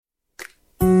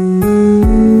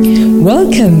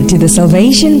Welcome to the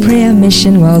Salvation Prayer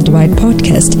Mission Worldwide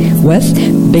podcast with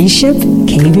Bishop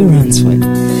K.B. Ransford.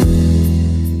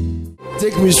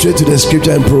 Take me straight to the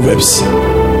scripture in Proverbs.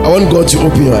 I want God to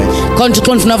open your eyes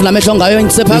before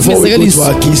we go to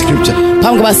our key scripture.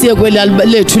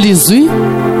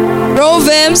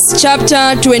 Proverbs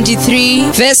chapter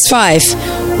 23 verse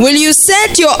 5. Will you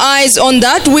set your eyes on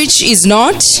that which is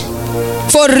not?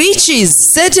 For riches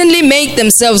certainly make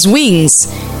themselves wings.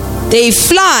 They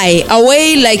fly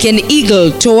away like an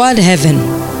eagle toward heaven.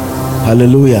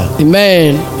 Hallelujah.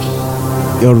 Amen.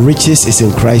 Your riches is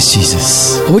in Christ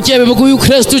Jesus. He said,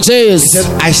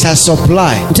 I shall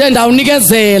supply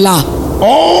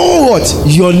all what?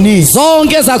 Your needs.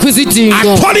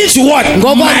 According to what?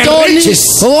 My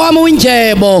riches.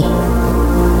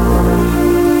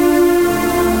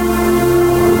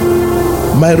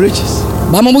 My riches.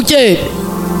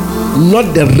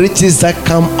 Not the riches that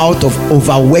come out of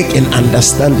overwork and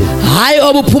understanding.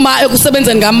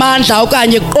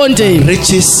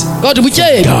 Riches of God.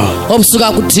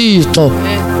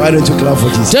 Why don't you clap for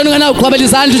Jesus?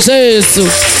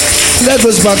 Let's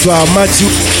go back to our Matthew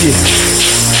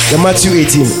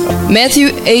 18. Matthew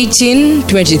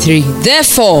 18:23.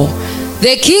 Therefore,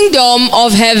 the kingdom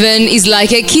of heaven is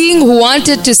like a king who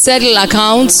wanted to settle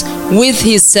accounts with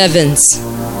his servants.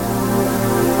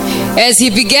 As he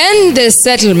began the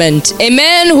settlement, a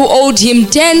man who owed him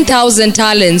 10,000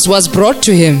 talents was brought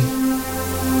to him.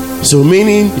 So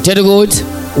meaning,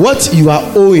 what you are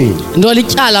owing,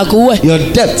 your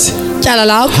debt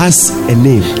has a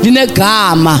name.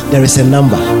 There is a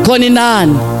number.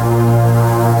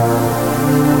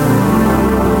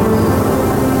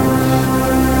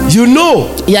 You know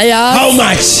how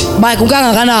much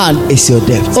is your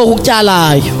debt.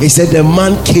 He said the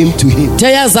man came to him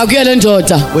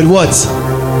with what?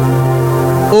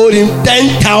 Owed him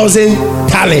 10,000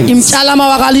 talents.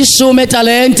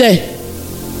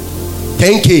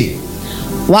 10K.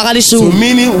 So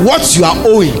meaning what you are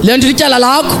owing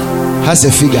has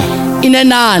a figure. It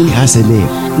has a name.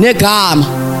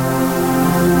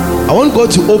 I want God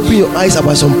to open your eyes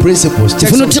about some principles. Check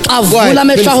some.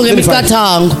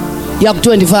 Yak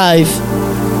 25.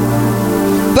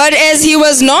 But as he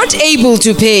was not able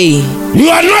to pay, you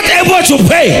are not able to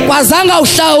pay.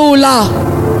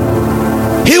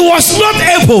 He was not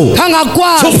able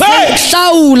to pay.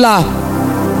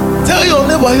 Tell your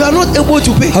neighbor you are not able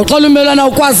to pay.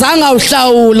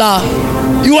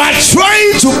 You are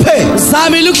trying to pay,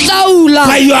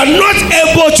 but you are not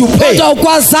able to pay.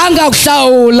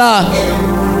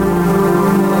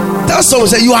 Tell someone,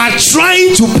 say, you are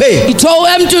trying to pay.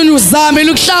 Trying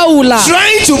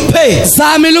to pay is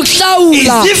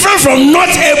different from not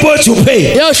able to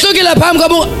pay.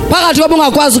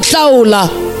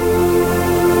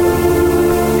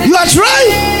 You are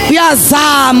trying,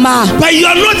 but you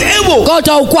are not able.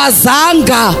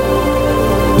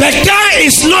 The guy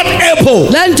is not able.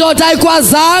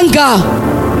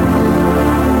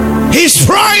 He's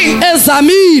trying.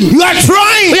 You are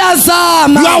trying.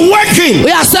 You are working. You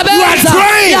are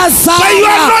trying, but you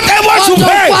are not able to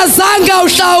pay.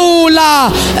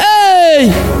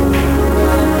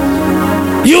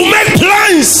 You make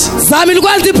plans.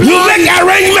 You make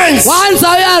arrangements.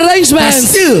 But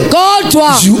still,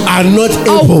 you are not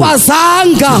able to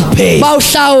pay.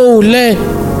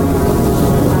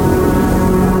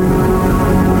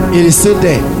 It is still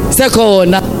there.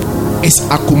 It's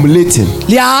accumulating.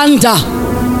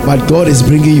 But God is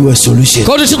bringing you a solution.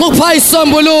 I said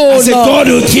God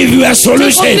will give you a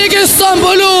solution.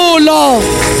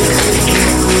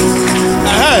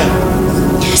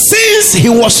 Since he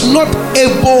was not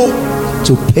able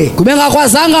to pay, if you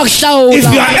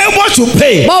are able to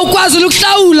pay,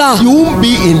 you won't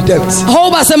be in debt.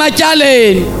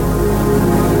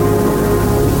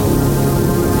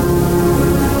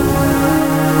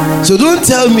 So don't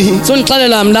tell me you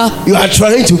are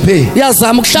trying to pay. You are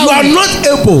not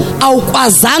able.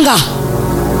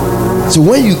 So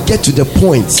when you get to the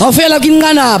point not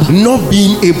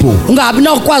being able,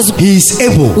 he is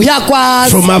able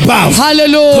from above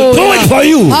to do it for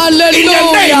you. In the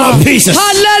name of Jesus.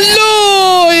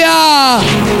 Hallelujah.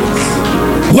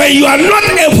 When you are not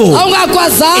able, it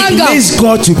needs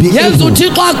God to be able.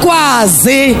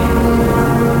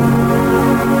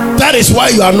 That is why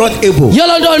you are not able. So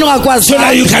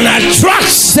that you can attract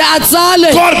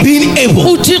God being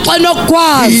able. He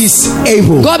is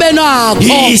able.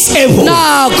 He is able.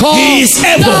 He is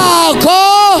able.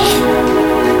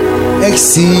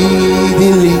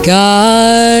 Exceedingly.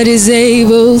 God is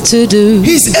able to do.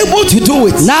 He's able to do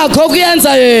it.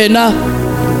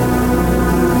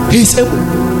 He's able.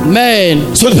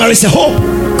 Man. So there is a hope.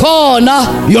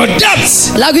 Your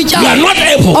debts, you are not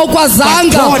able, but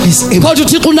God is able.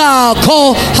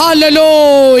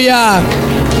 Hallelujah.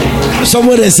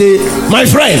 Somebody say, my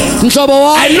friend,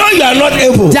 I know you are not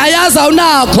able,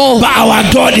 but our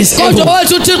God is able.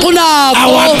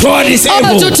 Our God is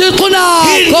able.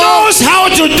 He knows how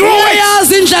to do it.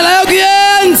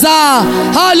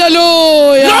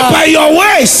 Hallelujah. Not by your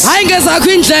ways,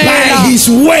 by His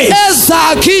ways.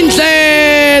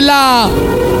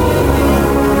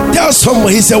 Tell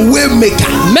someone He's a way maker.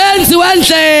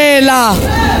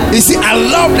 You see, I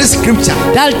love this scripture.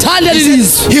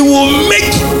 He will make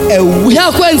a way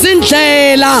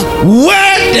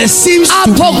where there seems to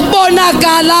be.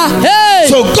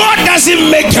 So God doesn't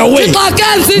make a way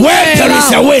where there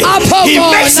is a way. He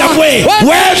makes a way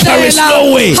where there is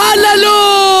no way.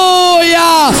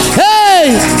 Hallelujah.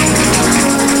 Hey.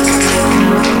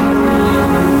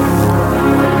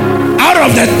 Out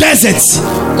of the desert,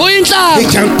 He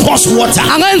can cause water.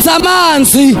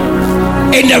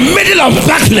 In the middle of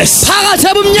darkness, He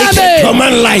can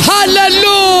command light.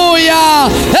 Hallelujah.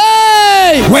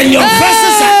 Hey. When your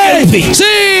vessels are empty,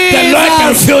 the Lord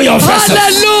can fill your vessels.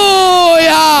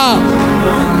 Hallelujah.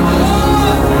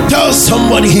 Tell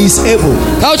somebody He is able.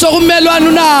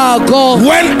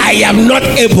 When I am not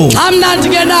able,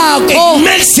 it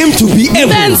makes Him to be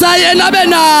able.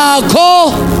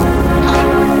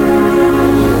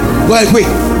 Well, quick.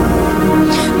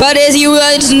 But as he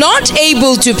was not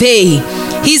able to pay,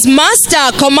 his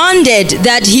master commanded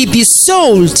that he be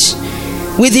sold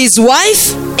with his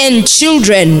wife and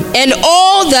children and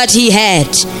all that he had,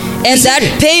 and that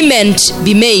payment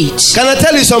be made. Can I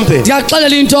tell you something?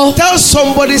 Tell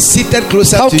somebody seated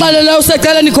closer to you,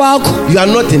 you are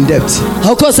not in debt.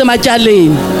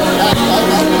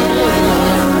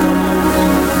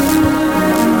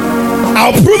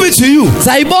 I'll prove it to you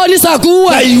that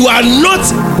you are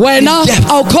not in debt.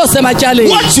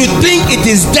 What you think it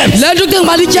is debt, it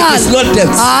is not debt.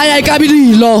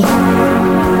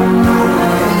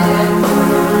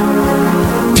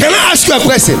 Can I ask you a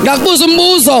question?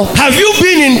 Have you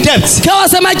been in debt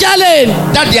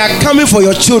that they are coming for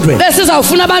your children?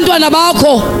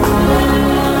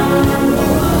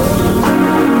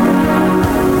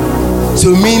 So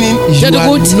meaning you are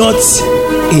not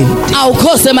in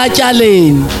debt.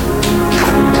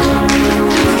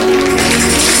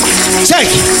 Check.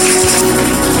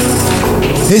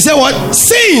 He said what?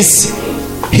 Since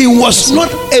he was not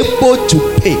able to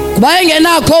pay,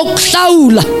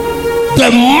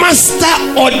 the master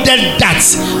ordered that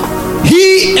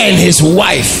he and his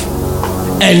wife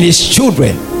and his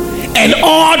children and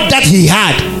all that he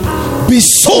had be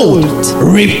sold,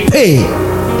 repay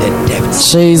the debt.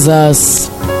 Jesus.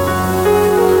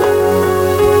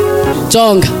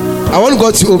 John, I want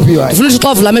God to open your eyes.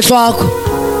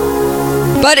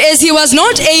 But as he was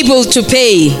not able to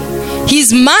pay,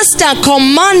 his master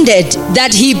commanded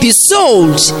that he be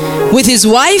sold with his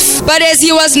wife. But as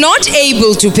he was not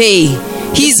able to pay,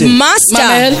 his master,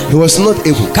 he was not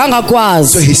able.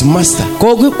 So his master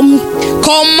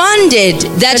commanded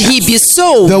that he be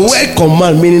sold. The word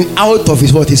command meaning out of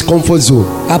his what? His comfort zone.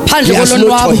 He has no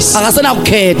choice.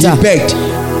 He begged,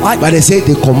 but they say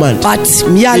they command. Whether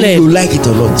you like it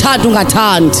or not.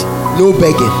 No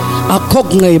begging.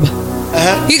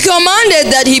 He commanded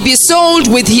that he be sold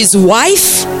with his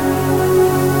wife.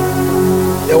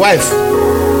 The wife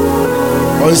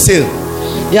on sale.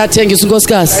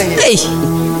 Hey.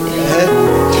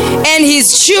 And his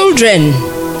children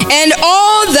and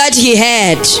all that he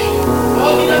had.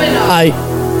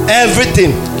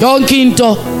 Everything.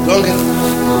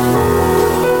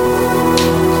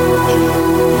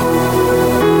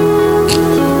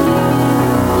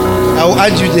 I will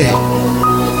add you there.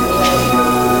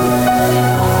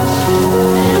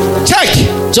 Check.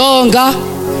 Jonga.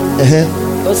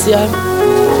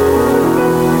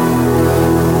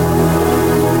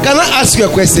 Can I ask you a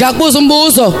question?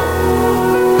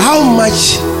 How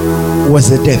much was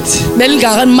the debt?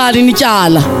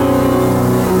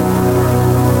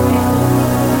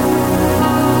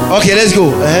 Okay, let's go.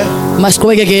 Must go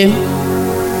again.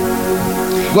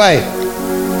 Why?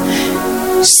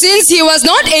 Since he was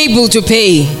not able to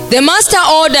pay, the master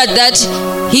ordered that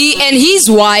he and his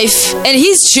wife and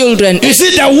his children. You see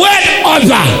the word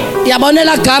order. Out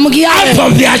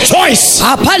of their choice,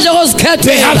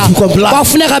 they have to comply.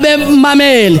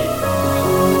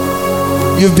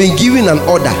 You've been given an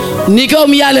order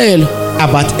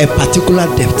about a particular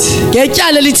debt,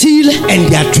 and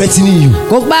they are threatening you.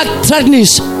 God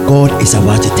is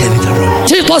about to turn it around.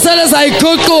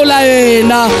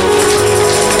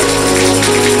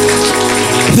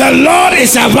 The Lord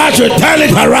is about to turn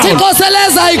it around.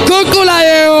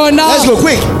 Let's go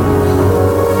quick.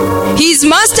 His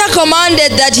master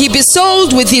commanded that he be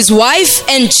sold with his wife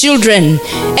and children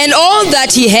and all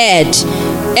that he had,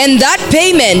 and that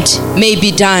payment may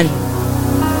be done.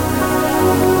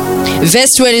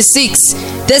 Verse 26.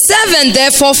 The servant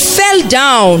therefore fell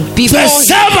down before the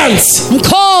servants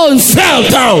fell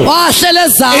down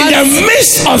in the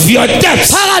midst of your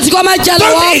depth.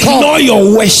 Don't ignore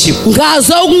your worship. Keep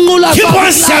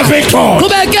on serving God.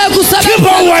 Keep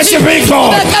on worshiping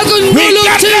God.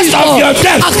 Regardless of your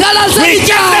depth,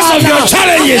 regardless of your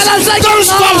challenges, don't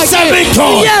stop serving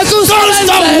God. Don't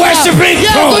stop worshiping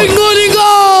God.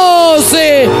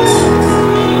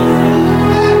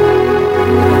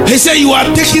 He said, you are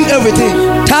taking everything,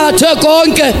 but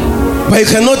you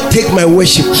cannot take my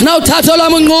worship.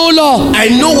 I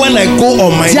know when I go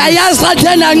on my knees.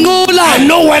 I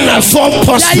know when I fall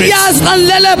prostrate.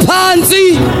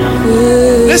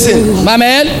 Listen, my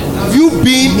man, have you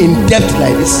been in depth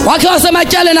like this?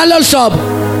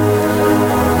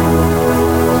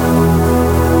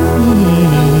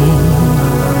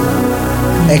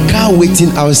 A car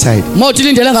waiting outside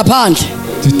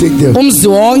to take them.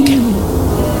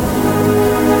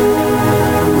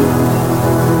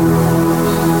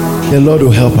 The Lord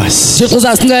will help us. So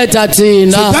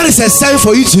that is a sign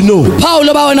for you to know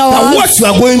that what you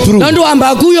are going through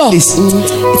is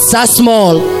that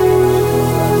small.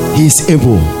 He is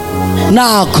able.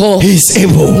 He is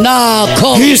able.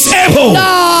 He is able.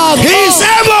 He is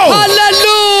able.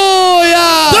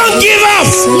 Hallelujah. Don't give up.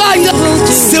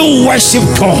 Still worship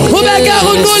God.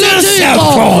 Still serve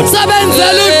God.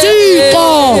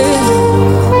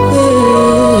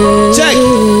 Check.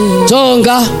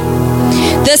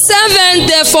 The servant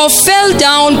therefore fell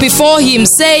down before him,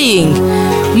 saying,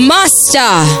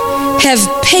 Master, have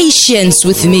patience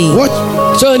with me. What?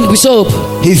 Bishop,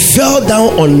 he fell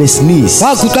down on his knees.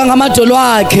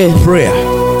 Prayer.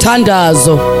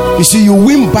 You see, you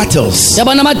win battles on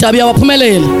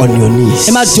your knees.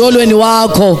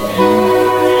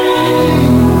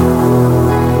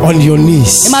 On your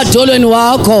knees.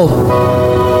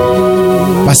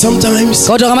 But sometimes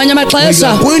when you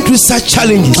are going through such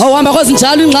challenges,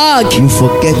 you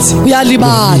forget your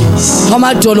knees.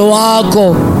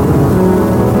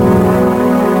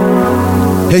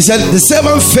 He said the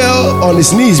servant fell on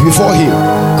his knees before him.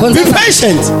 Be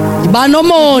patient.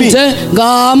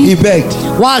 He begged.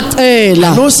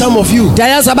 I know some of you,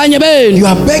 you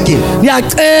are begging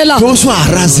those who are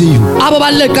harassing you.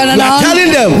 You are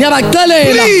telling them,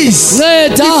 please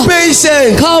be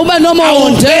patient. I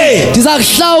will pay.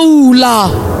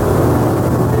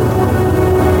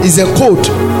 It's a quote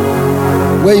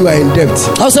where you are in debt.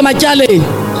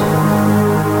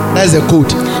 That's a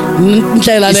quote. It's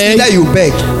either you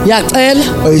beg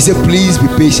or you say please be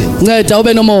patient,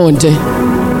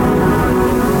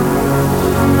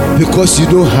 because you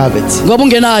don't have it.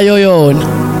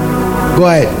 Go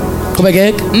ahead.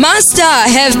 Master,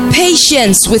 have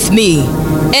patience with me,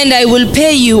 and I will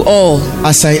pay you all.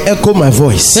 As I echo my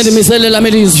voice, you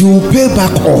will pay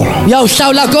back all,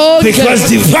 because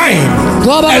divine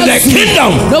and the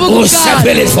kingdom will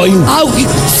settle it for you.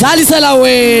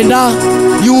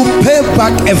 You will pay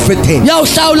back everything.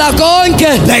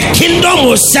 The kingdom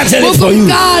will settle it for you.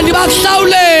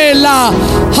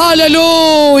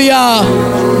 Hallelujah.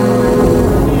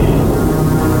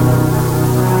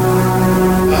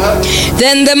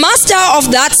 Then the master of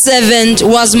that servant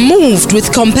was moved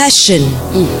with compassion,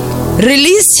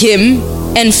 released him,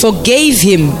 and forgave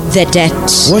him the debt.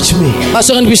 Watch me.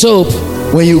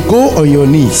 When you go on your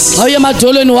knees in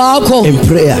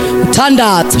prayer,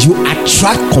 you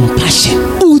attract compassion.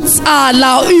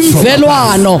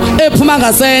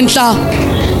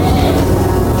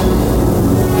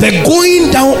 The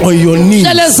going down on your knees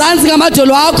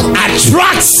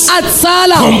attracts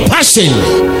compassion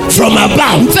from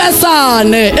above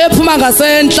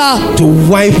to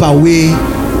wipe away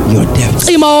your debts.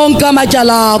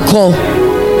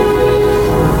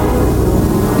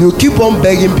 You keep on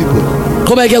begging people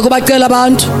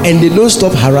and they don't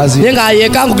stop harassing you.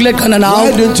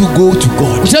 Why don't you go to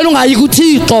God?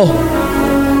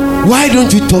 Why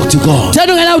don't you talk to God?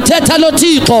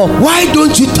 Why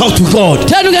don't you talk to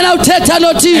God?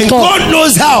 And God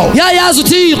knows how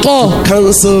to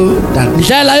cancel that.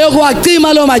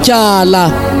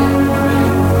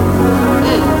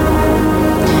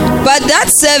 But that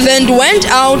servant went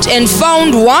out and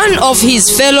found one of his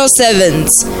fellow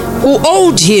servants who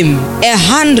owed him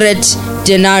 100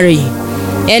 denarii.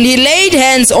 And he laid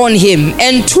hands on him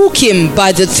and took him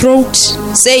by the throat,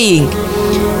 saying,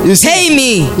 pay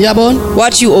me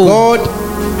what you owe. God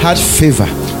had favor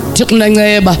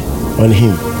on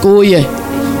him.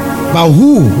 But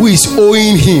who is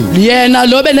owing him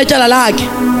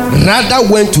rather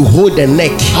went to hold the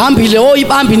neck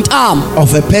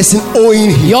of a person owing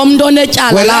him,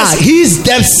 whereas his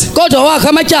debts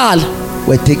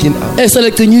were taken out.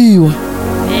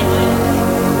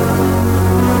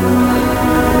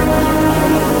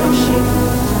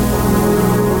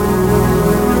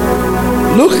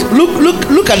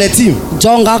 Look at the team.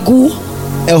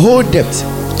 A whole debt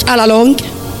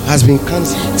has been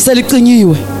cancelled.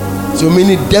 So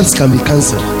many debts can be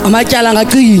cancelled.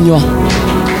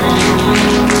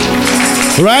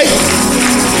 Right?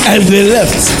 And they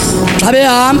left.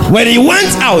 When he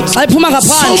went out,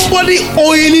 somebody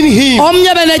owing him,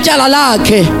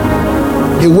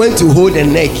 he went to hold the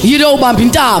neck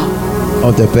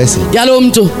of the person.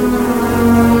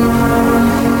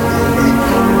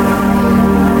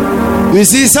 You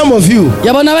see, some of you,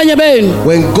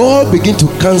 when God begins to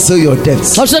cancel your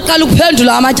debts, leave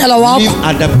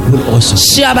other people also.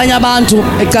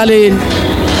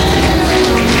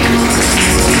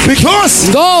 Because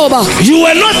you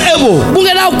were not able,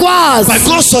 but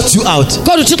God sought you out. And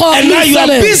now you are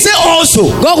busy also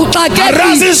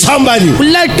harassing somebody.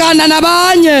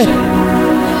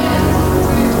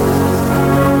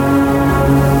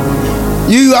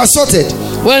 You are sorted.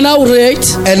 And now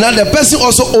the person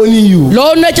also owning you.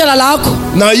 Now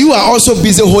you are also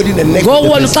busy holding the neck of the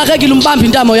person.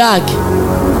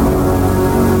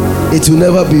 It will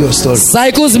never be your story. So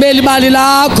in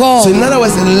other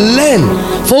words, learn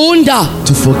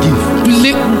to forgive.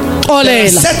 There are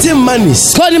certain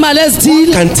monies God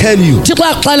can tell you,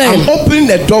 I'm opening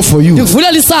the door for you. Tell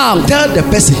the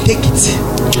person, take it.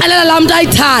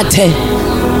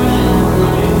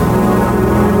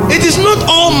 It is not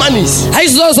all monies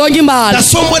that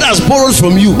somebody has borrowed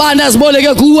from you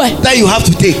that you have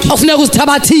to take.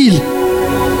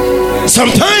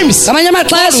 Sometimes God will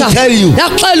tell you,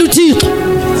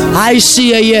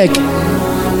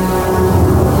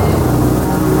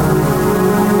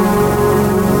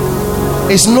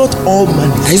 it's not all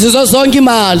money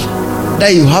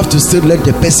that you have to still let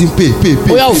the person pay.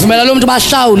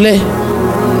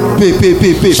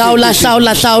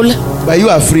 But you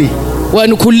are free.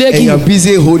 And you are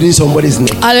busy holding somebody's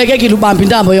neck. And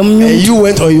you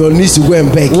went on your knees to go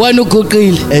and beg. And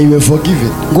you were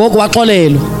forgiven.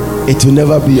 It will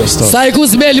never be your story.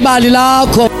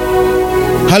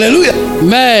 Hallelujah.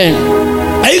 Amen.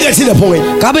 Are you getting the point?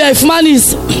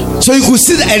 So you could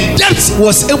see that a debt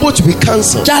was able to be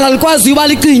cancelled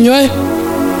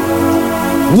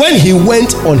when he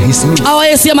went on his knees.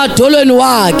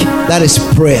 That is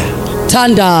prayer.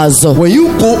 When you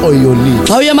go on your knees,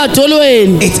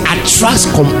 it attracts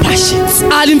compassion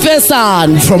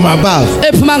from above,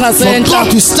 for God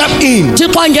to step in and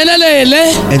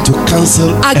to cancel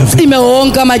everything.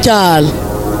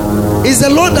 It's the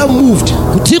Lord that moved the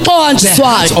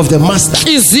heart of the master,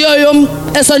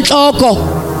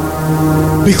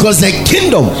 because the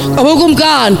kingdom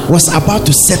was about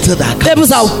to settle that.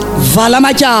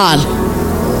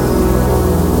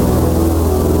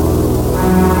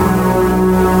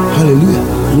 Hallelujah.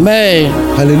 Amen.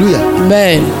 Hallelujah.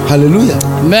 Amen. Hallelujah.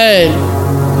 Amen.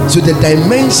 So the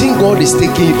dimension God is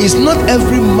taking you is not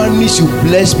every money you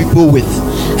bless people with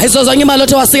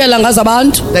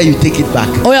that you take it back.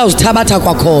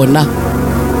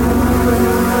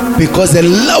 Because the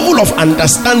level of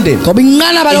understanding is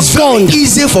very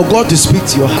easy for God to speak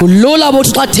to your heart.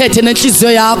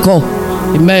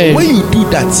 Amen. When you do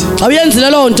that,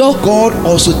 God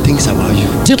also thinks about you.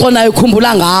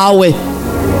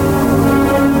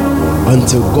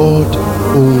 Until God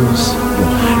owns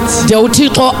your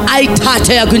heart.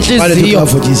 Hallelujah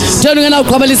for Jesus.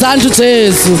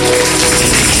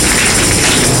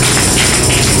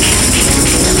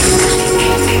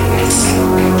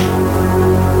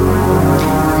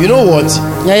 You know what?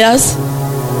 Yes.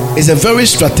 It's a very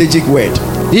strategic word.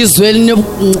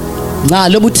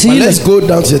 But let's go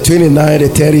down to the 29, the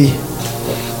 30.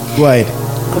 Go ahead.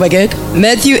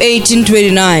 Matthew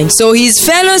 18:29. So his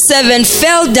fellow servant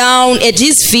fell down at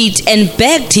his feet and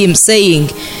begged him, saying,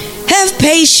 "Have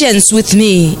patience with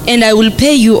me, and I will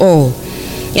pay you all."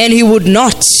 And he would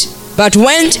not, but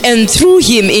went and threw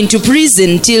him into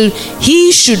prison till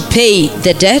he should pay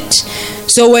the debt.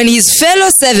 So when his fellow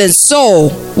servants saw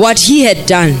what he had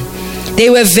done, they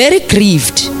were very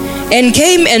grieved, and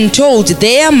came and told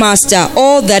their master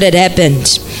all that had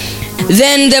happened.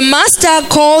 Then the master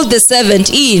called the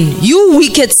servant in. "You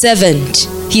wicked servant,"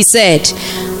 he said,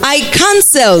 "I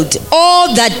cancelled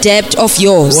all that debt of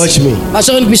yours." Watch me.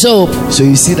 So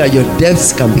you see that your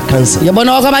debts can be cancelled.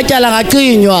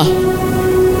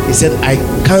 He said, "I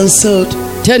cancelled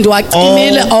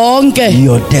all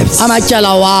your debts.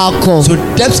 So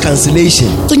debt cancellation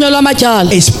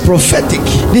is prophetic.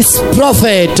 This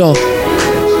prophet.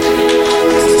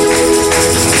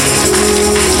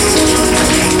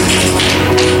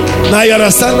 Now you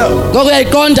understand now?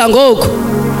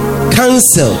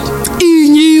 Cancelled.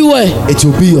 It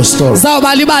will be your story.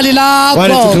 Why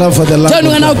don't you clap for the Lord?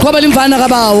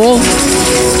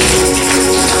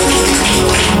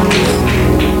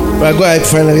 Right, go ahead,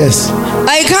 friend. Yes.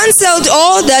 I cancelled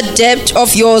all that debt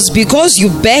of yours because you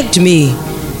begged me.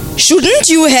 Shouldn't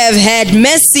you have had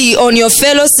mercy on your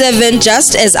fellow servant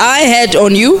just as I had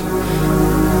on you?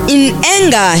 In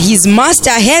anger, his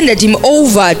master handed him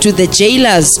over to the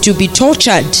jailers to be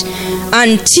tortured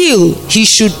until he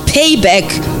should pay back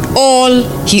all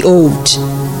he owed.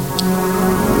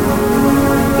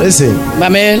 Listen,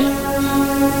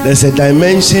 there's a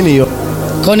dimension in your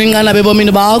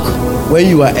when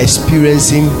you are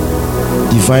experiencing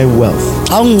divine wealth.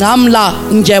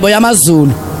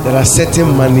 There are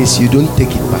certain monies you don't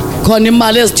take it back.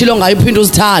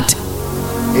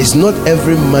 It's not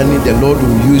every money the Lord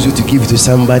will use you to give to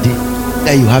somebody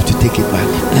that you have to take it back.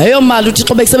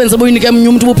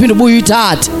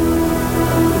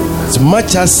 As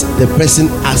much as the person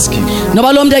asks you,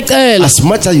 as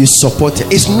much as you support it,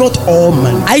 it's not all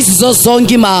money.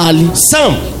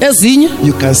 Some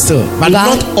you can still, but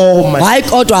not all money.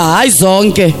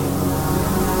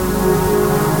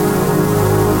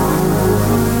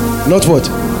 Not what?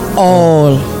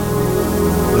 All.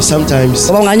 But sometimes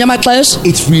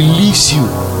it relieves you.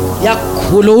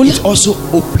 It also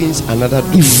opens another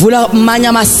door.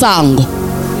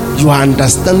 You are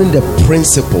understanding the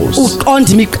principles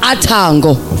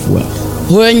of wealth.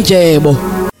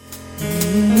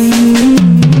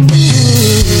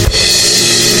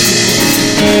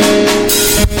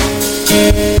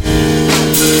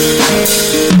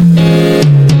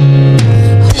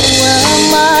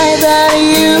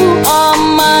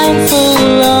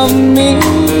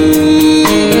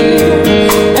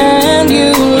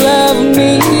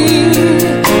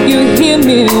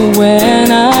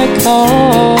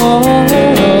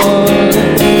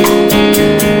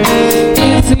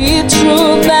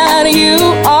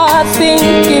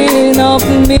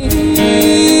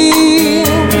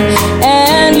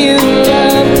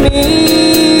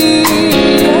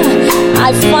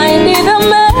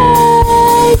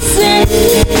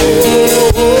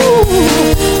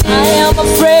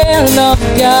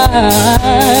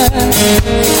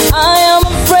 I am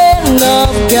a friend of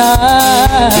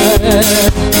God.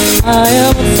 I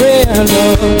am a friend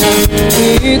of God.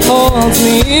 He calls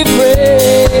me friend.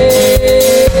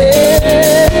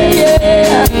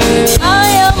 Yeah. I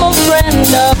am a friend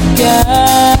of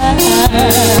God.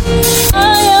 I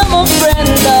am a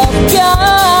friend of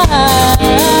God.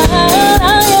 I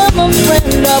am a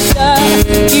friend of God.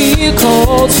 He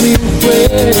calls me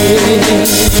friend.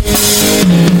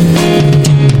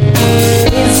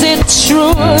 Is it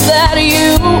true that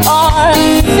you are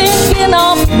thinking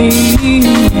of me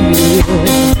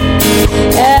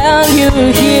and you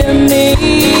hear me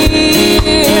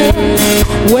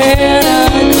when I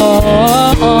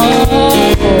call?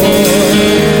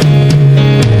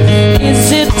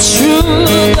 Is it true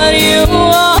that you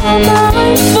are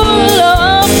mindful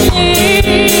of me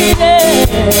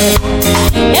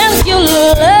and you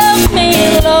love me,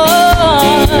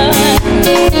 Lord?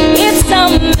 It's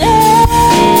amazing.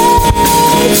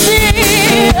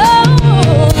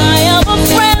 Oh, I am a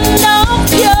friend of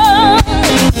God.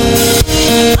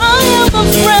 I am a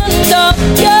friend of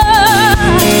God.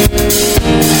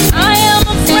 I am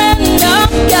a friend of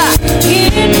God.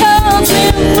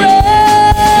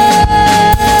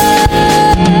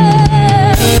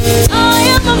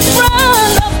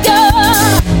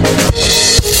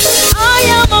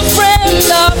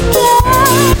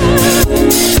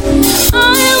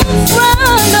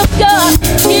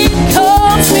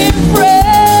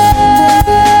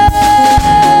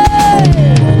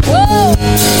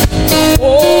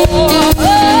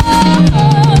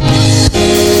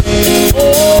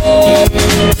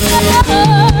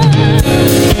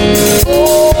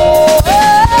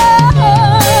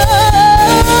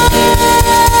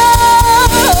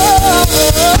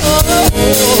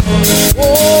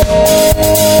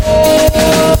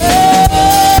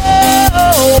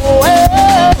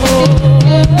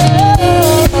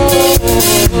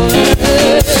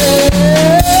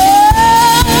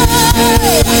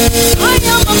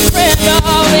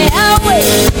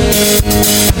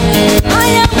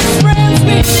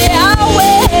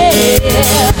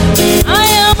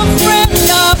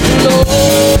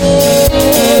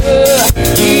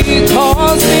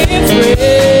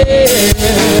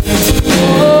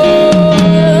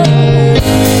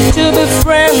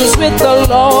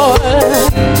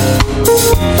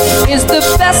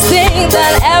 the best thing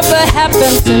that ever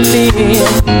happened to me.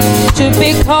 To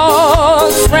be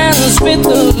called friends with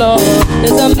the Lord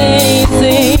is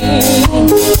amazing.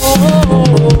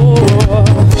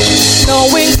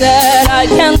 Knowing that I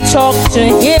can talk to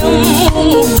Him,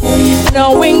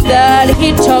 knowing that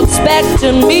He talks back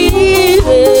to me,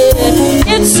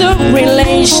 it's a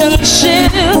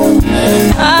relationship.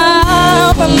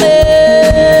 I'm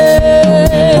amazed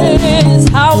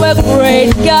how a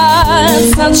great God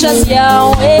such as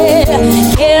Yahweh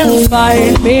can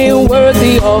find me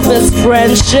worthy of His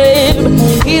friendship.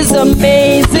 He's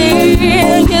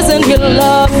amazing, isn't He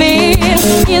loving?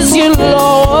 Is He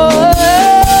Lord?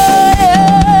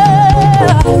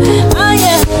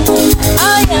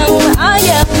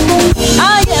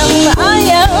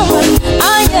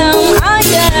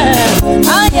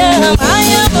 I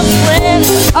am a friend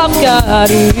of God.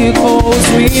 He calls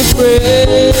me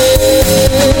friend.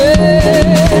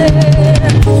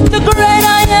 The great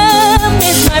I am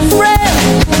is my friend.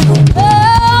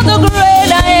 Oh, the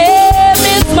great I am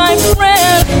is my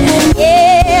friend.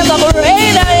 Yeah, the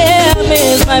great I am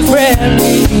is my friend.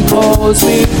 He calls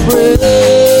me friend.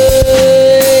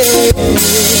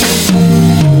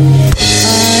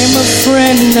 I'm a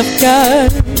friend of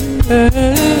God.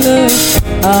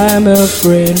 I'm a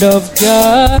friend of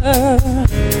God.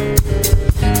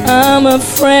 I'm a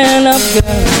friend of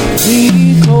God.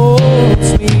 He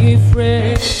calls me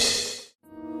friend.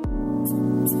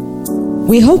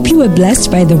 We hope you were blessed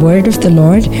by the word of the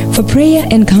Lord. For prayer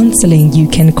and counseling, you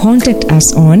can contact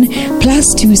us on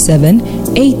 +27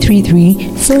 833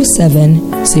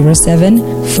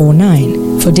 470749.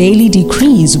 For daily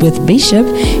decrees with Bishop,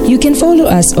 you can follow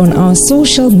us on our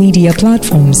social media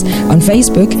platforms. On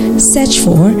Facebook, search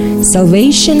for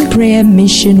Salvation Prayer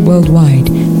Mission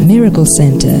Worldwide Miracle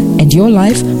Center, and your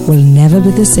life will never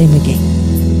be the same again.